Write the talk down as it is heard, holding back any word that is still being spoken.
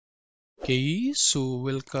Okay, so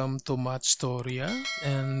welcome to Mathstoria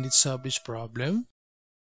and its subject problem.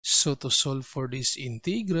 So to solve for this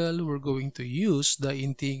integral, we're going to use the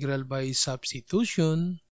integral by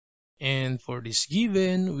substitution. And for this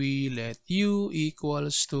given, we let u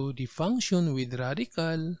equals to the function with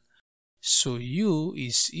radical. So u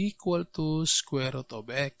is equal to square root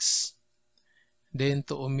of x. Then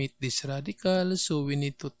to omit this radical, so we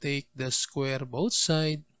need to take the square both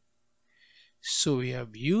sides. So we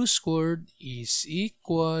have u squared is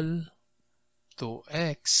equal to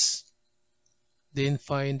x. Then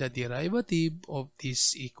find the derivative of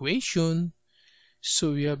this equation.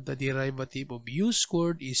 So we have the derivative of u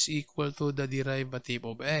squared is equal to the derivative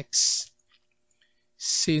of x.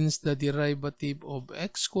 Since the derivative of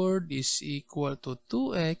x squared is equal to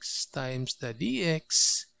 2x times the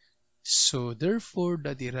dx, so therefore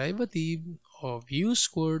the derivative of u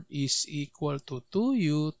squared is equal to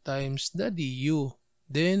 2u times the du,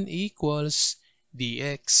 then equals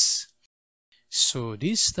dx. So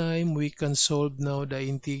this time we can solve now the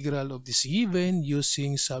integral of this given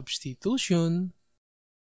using substitution.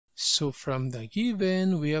 So from the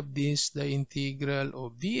given, we have this, the integral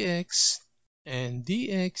of dx, and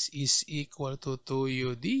dx is equal to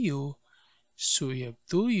 2u du. So we have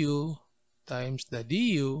 2u times the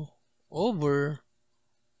du over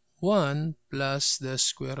 1 plus the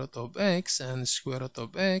square root of x, and square root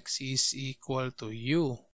of x is equal to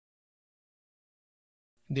u.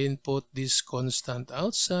 Then put this constant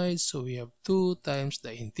outside, so we have 2 times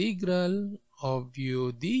the integral of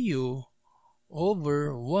u du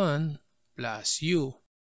over 1 plus u.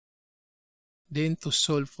 Then to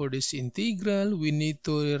solve for this integral, we need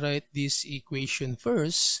to rewrite this equation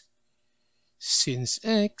first. Since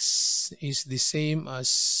x is the same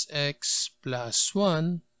as x plus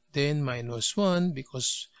 1, then minus 1,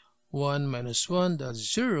 because 1 minus 1,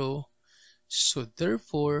 that's 0. So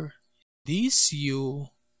therefore, this u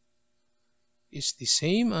is the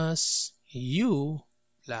same as u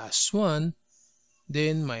plus 1,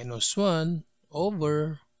 then minus 1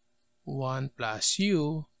 over 1 plus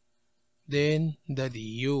u, then the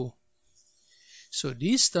du. So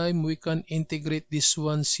this time we can integrate this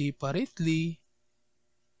one separately.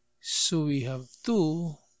 So we have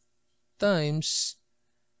 2 times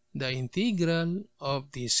the integral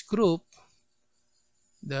of this group,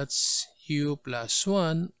 that's u plus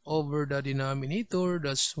 1 over the denominator,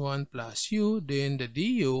 that's 1 plus u, then the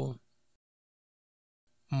du,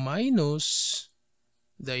 minus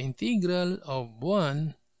the integral of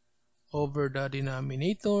 1 over the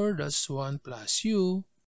denominator, that's 1 plus u,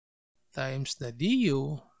 times the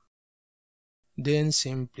du. Then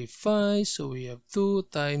simplify, so we have 2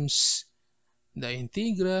 times the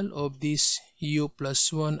integral of this u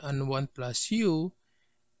plus 1 and 1 plus u.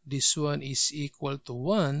 This one is equal to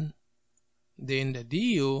 1. Then the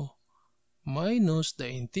du minus the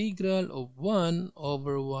integral of 1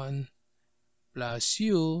 over 1 plus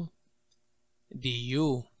u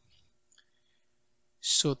du.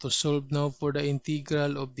 So to solve now for the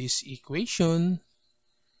integral of this equation,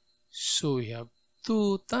 so we have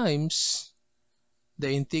 2 times the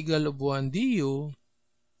integral of 1 du.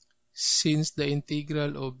 Since the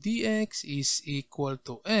integral of dx is equal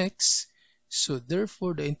to x, so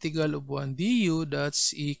therefore the integral of 1 du,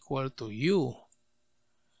 that's equal to u.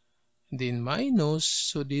 Then minus,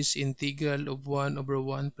 so this integral of 1 over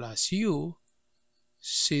 1 plus u.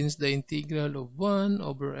 Since the integral of 1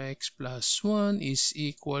 over x plus 1 is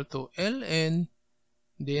equal to ln,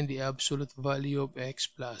 then the absolute value of x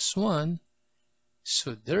plus 1.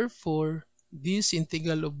 So therefore, this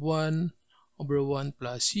integral of 1 over 1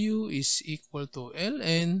 plus u is equal to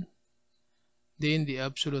ln, then the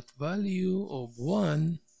absolute value of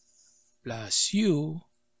 1 plus u,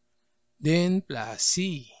 then plus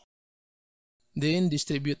c. Then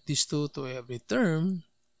distribute these two to every term.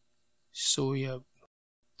 So we have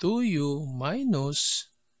 2u minus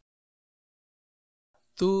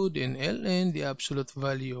 2, then ln, the absolute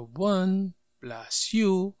value of 1 plus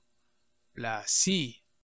u plus c.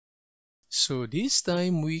 So this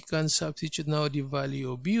time we can substitute now the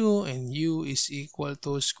value of u, and u is equal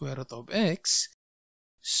to square root of x.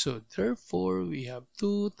 So therefore we have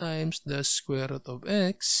 2 times the square root of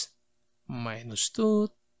x minus 2,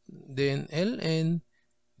 then ln,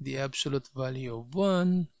 the absolute value of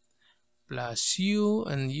 1 plus u,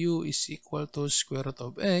 and u is equal to square root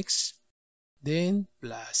of x, then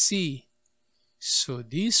plus c. So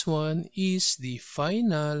this one is the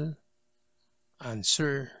final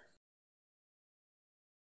answer.